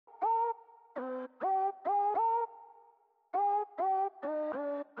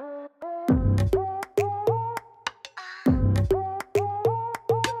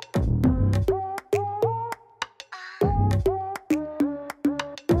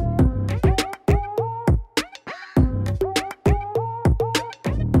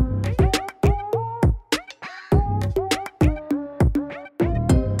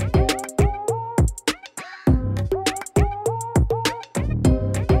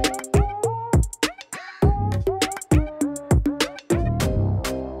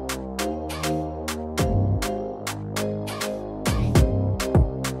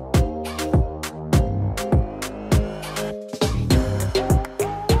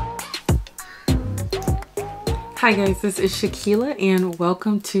Hi guys, this is Shaquila and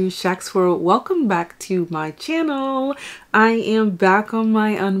welcome to Shaq's World. Welcome back to my channel. I am back on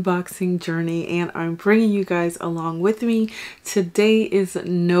my unboxing journey and I'm bringing you guys along with me. Today is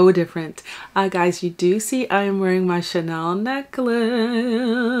no different. Guys, you do see I am wearing my Chanel necklace.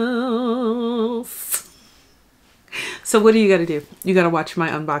 So what do you got to do? You got to watch my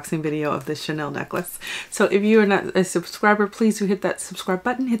unboxing video of this Chanel necklace. So if you are not a subscriber, please do hit that subscribe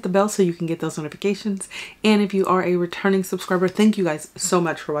button, hit the bell so you can get those notifications. And if you are a returning subscriber, thank you guys so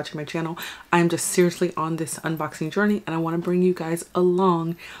much for watching my channel. I'm just seriously on this unboxing journey and I want to bring you guys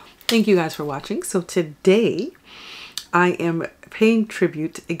along. Thank you guys for watching. So today I am paying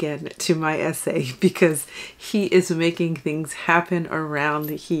tribute again to my SA because he is making things happen around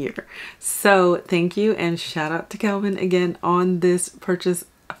here. So thank you and shout out to Kelvin again on this purchase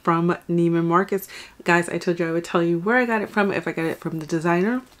from Neiman Marcus. Guys, I told you I would tell you where I got it from, if I got it from the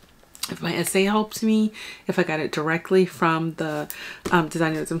designer, if my SA helps me, if I got it directly from the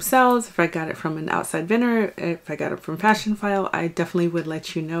designers themselves, if I got it from an outside vendor, if I got it from Fashionphile, I definitely would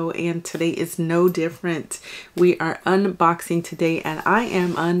let you know. And today is no different. We are unboxing today and I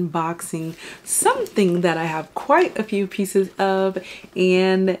am unboxing something that I have quite a few pieces of.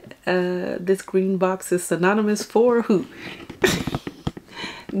 And this green box is synonymous for who?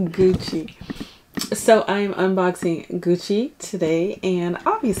 Gucci. So I'm unboxing Gucci today, and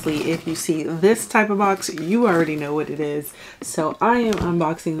obviously if you see this type of box, you already know what it is. So I am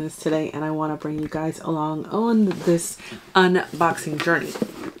unboxing this today and I want to bring you guys along on this unboxing journey.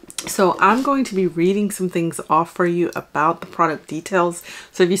 So I'm going to be reading some things off for you about the product details.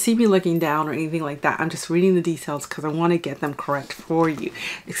 So if you see me looking down or anything like that, I'm just reading the details because I want to get them correct for you,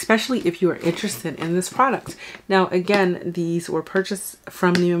 especially if you are interested in this product. Now, again, these were purchased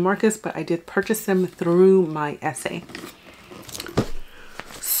from Neiman Marcus, but I did purchase them through my SA.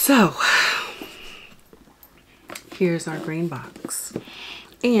 So here's our green box.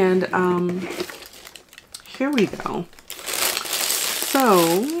 And here we go.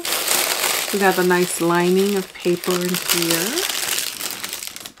 So we got the nice lining of paper in here.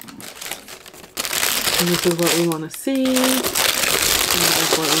 And this is what we want to see. And that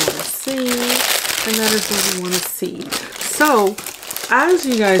is what we want to see. And that is what we want to see. So, as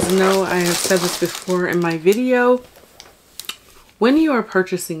you guys know, I have said this before in my video, when you are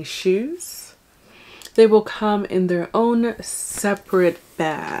purchasing shoes, they will come in their own separate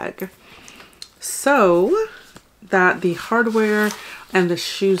bag, so that the hardware and the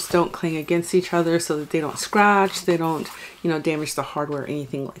shoes don't cling against each other, so that they don't scratch, they don't, damage the hardware or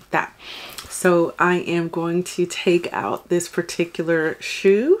anything like that. So I am going to take out this particular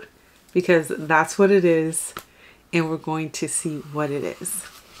shoe because that's what it is, and we're going to see what it is.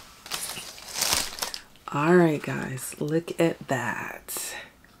 All right, guys, look at that.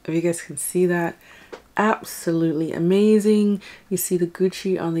 If you guys can see that, absolutely amazing. You see the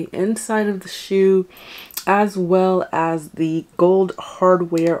Gucci on the inside of the shoe, as well as the gold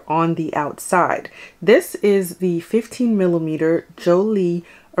hardware on the outside. This is the 15mm Jolie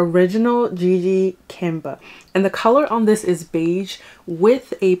Original GG Kemba, and the color on this is beige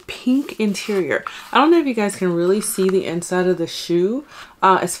with a pink interior. I don't know if you guys can really see the inside of the shoe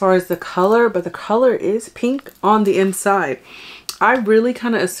as far as the color, but the color is pink on the inside. I really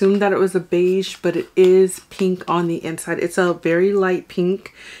kind of assumed that it was a beige, but it is pink on the inside. It's a very light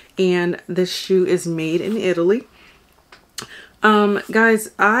pink, and this shoe is made in Italy.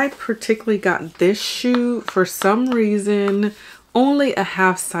 Guys, I particularly got this shoe for some reason only a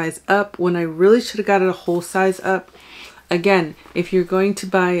half size up when I really should have got it a whole size up. Again, if you're going to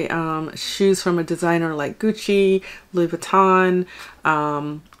buy shoes from a designer like Gucci, Louis Vuitton,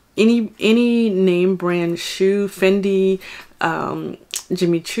 any name brand shoe, Fendi,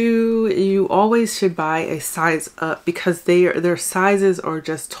 Jimmy Choo, you always should buy a size up because their sizes are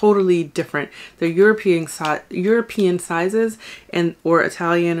just totally different. They're European sizes or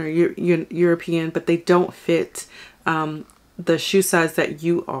Italian or European, but they don't fit the shoe size that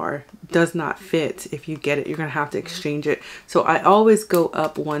you does not fit. If you get it, you're gonna have to exchange it. So I always go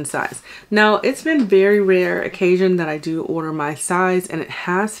up one size. Now, it's been very rare occasion that I do order my size and it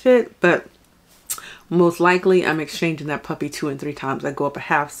has fit, but most likely I'm exchanging that puppy 2 and 3 times. I go up a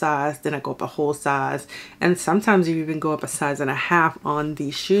half size, then I go up a whole size, and sometimes you even go up a size and a half on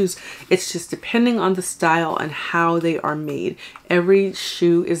these shoes. It's just depending on the style and how they are made. Every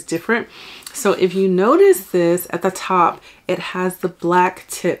shoe is different. So if you notice this at the top, it has the black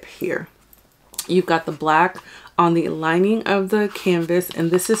tip here. You've got the black on the lining of the canvas,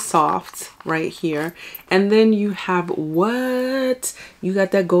 and this is soft right here. And then you have what? You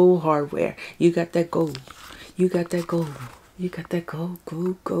got that gold hardware. You got that gold. You got that gold. You got that gold.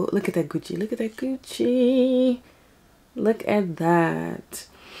 Look at that Gucci. Look at that Gucci. Look at that.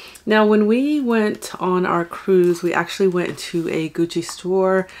 Now, when we went on our cruise, we actually went to a Gucci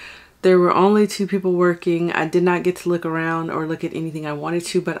store. There were only 2 people working. I did not get to look around or look at anything I wanted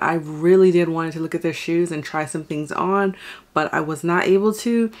to, but I really did want to look at their shoes and try some things on, but I was not able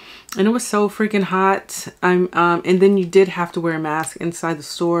to. And it was so freaking hot. And then you did have to wear a mask inside the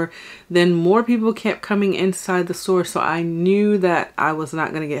store. Then more people kept coming inside the store, so I knew that I was not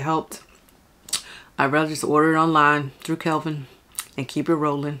going to get helped. I'd rather just order it online through Kelvin and keep it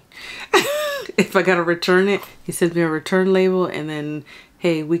rolling. If I got to return it, he sends me a return label, and then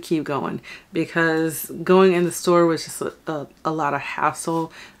hey, we keep going, because going in the store was just a lot of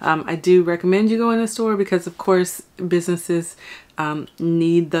hassle. I do recommend you go in the store because, of course, businesses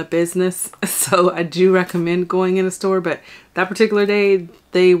need the business. So I do recommend going in a store, but that particular day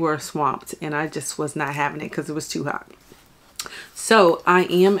they were swamped and I just was not having it because it was too hot. So I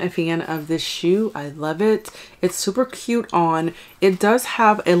am a fan of this shoe. I love it. It's super cute on. It does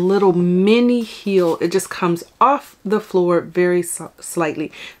have a little mini heel. It just comes off the floor very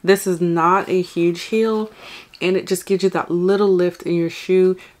slightly. This is not a huge heel, and it just gives you that little lift in your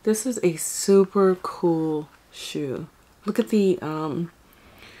shoe. This is a super cool shoe. Look at the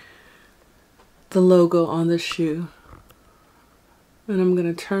logo on the shoe. And I'm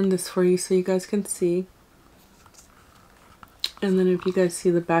going to turn this for you so you guys can see. And then if you guys see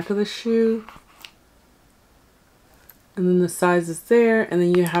the back of the shoe, and then the size is there, and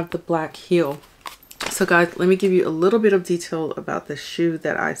then you have the black heel. So guys, let me give you a little bit of detail about the shoe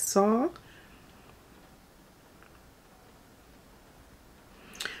that I saw.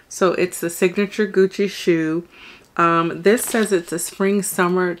 So it's the signature Gucci shoe. This says it's a spring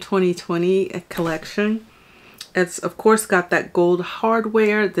summer 2020 collection. It's of course got that gold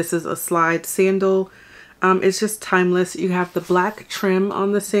hardware. This is a slide sandal. It's just timeless. You have the black trim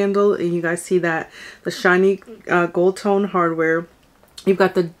on the sandal, and you guys see that the shiny gold tone hardware. You've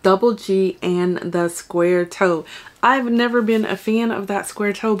got the double G and the square toe. I've never been a fan of that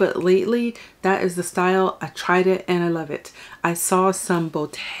square toe, but lately that is the style. I tried it and I love it. I saw some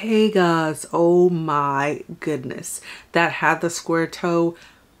Bottegas, oh my goodness, that had the square toe.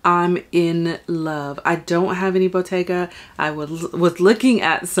 I'm in love. I don't have any Bottega. I was looking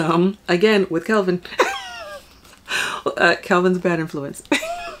at some, again, with Kelvin. Kelvin's bad influence.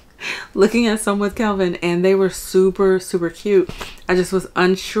 Looking at some with Kelvin, and they were super cute. I just was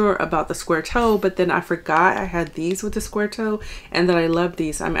unsure about the square toe, but then I forgot I had these with the square toe and that I love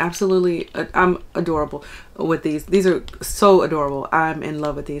these. I'm adorable with these. These are so adorable. I'm in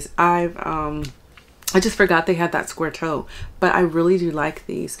love with these. I just forgot they had that square toe, but I really do like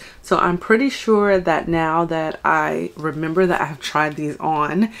these. So I'm pretty sure that now that I remember that I have tried these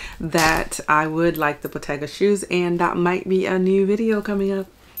on, that I would like the Bottega shoes, and that might be a new video coming up.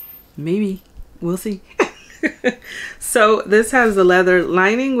 Maybe. We'll see. So this has the leather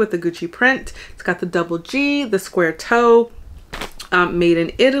lining with the Gucci print. It's got the double G, the square toe. Made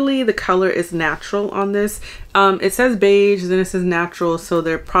in Italy. The color is natural on this. It says beige, then it says natural, so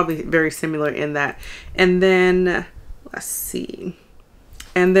they're probably very similar in that. And then let's see,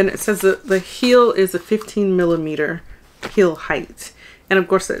 and then it says that the heel is a 15 millimeter heel height, and of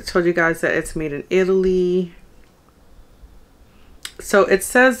course I told you guys that it's made in Italy. So it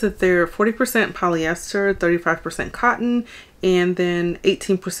says that they're 40% polyester, 35% cotton, and then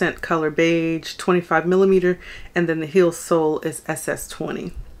 18% color beige, 25 millimeter, and then the heel sole is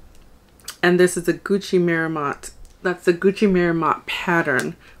SS20. And this is a Gucci Marmont. That's the Gucci Marmont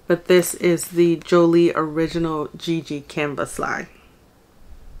pattern, but this is the Jolie original GG canvas slide.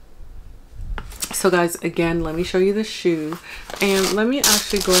 So guys, again, let me show you the shoe, and let me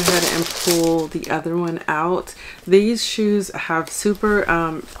actually go ahead and pull the other one out. These shoes have super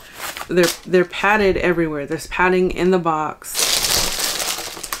they're padded everywhere. There's padding in the box.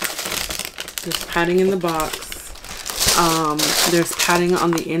 There's padding in the box. There's padding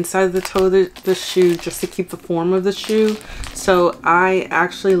on the inside of the toe of the shoe just to keep the form of the shoe. So I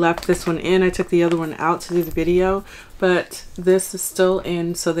actually left this one in. I took the other one out to do the video, but this is still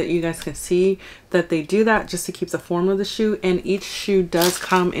in so that you guys can see that they do that just to keep the form of the shoe. And each shoe does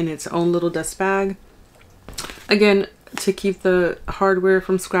come in its own little dust bag. Again, to keep the hardware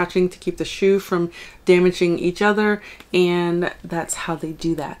from scratching, to keep the shoe from damaging each other. And that's how they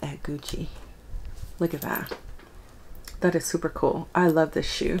do that at Gucci. Look at that. That is super cool. I love this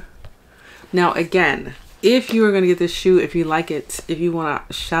shoe. Now again, if you are going to get this shoe, if you like it, if you want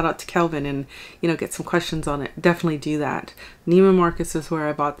to shout out to Kelvin and, you know, get some questions on it, definitely do that. Neiman Marcus is where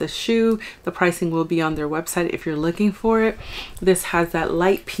I bought this shoe. The pricing will be on their website if you're looking for it. This has that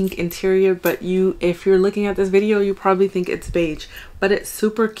light pink interior, but if you're looking at this video, you probably think it's beige, but it's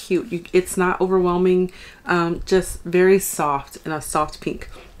super cute. It's not overwhelming, just very soft and a soft pink.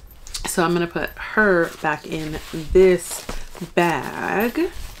 So I'm going to put her back in this bag.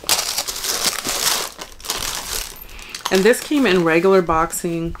 And this came in regular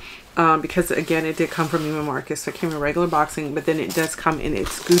boxing because, again, it did come from Neiman Marcus. So it came in regular boxing, but then it does come in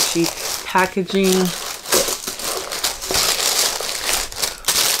its Gucci packaging.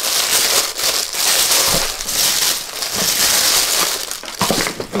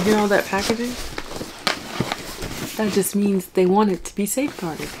 You hear all that packaging? That just means they want it to be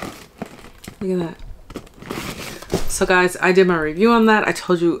safeguarded. Look at that. So guys, I did my review on that. I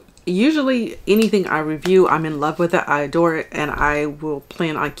told you, usually anything I review, I'm in love with it, I adore it, and I will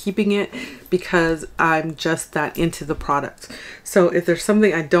plan on keeping it because I'm just that into the product. So if there's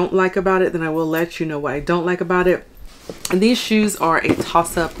something I don't like about it, then I will let you know what I don't like about it. And these shoes are a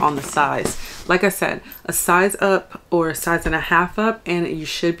toss-up on the size. Like I said, a size up or a size and a half up and you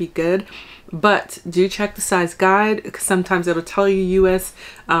should be good. But do check the size guide, because sometimes it'll tell you US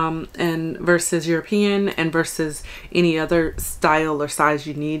and versus European and versus any other style or size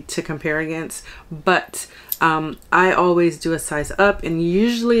you need to compare against. But I always do a size up, and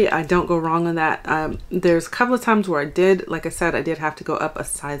usually I don't go wrong on that. There's a couple of times where I did, like I said, I did have to go up a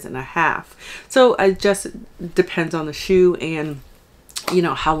size and a half. So it just depends on the shoe and, you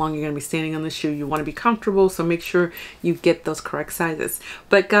know, how long you're going to be standing on the shoe. You want to be comfortable, so make sure you get those correct sizes.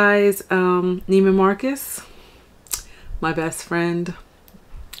 But guys, Neiman Marcus, my best friend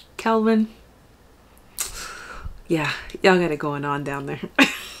Kelvin, yeah, y'all got it going on down there.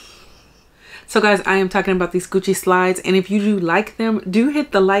 So guys, I am talking about these Gucci slides, and if you do like them, do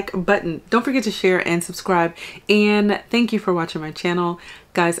hit the like button. Don't forget to share and subscribe, and thank you for watching my channel.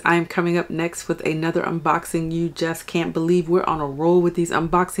 Guys, I am coming up next with another unboxing. You just can't believe we're on a roll with these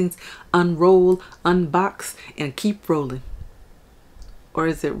unboxings. Unroll, unbox, and keep rolling. Or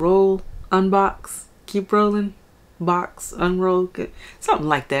is it roll, unbox, keep rolling, box, unroll, something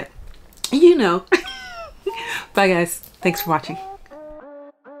like that. You know. Bye guys, thanks for watching.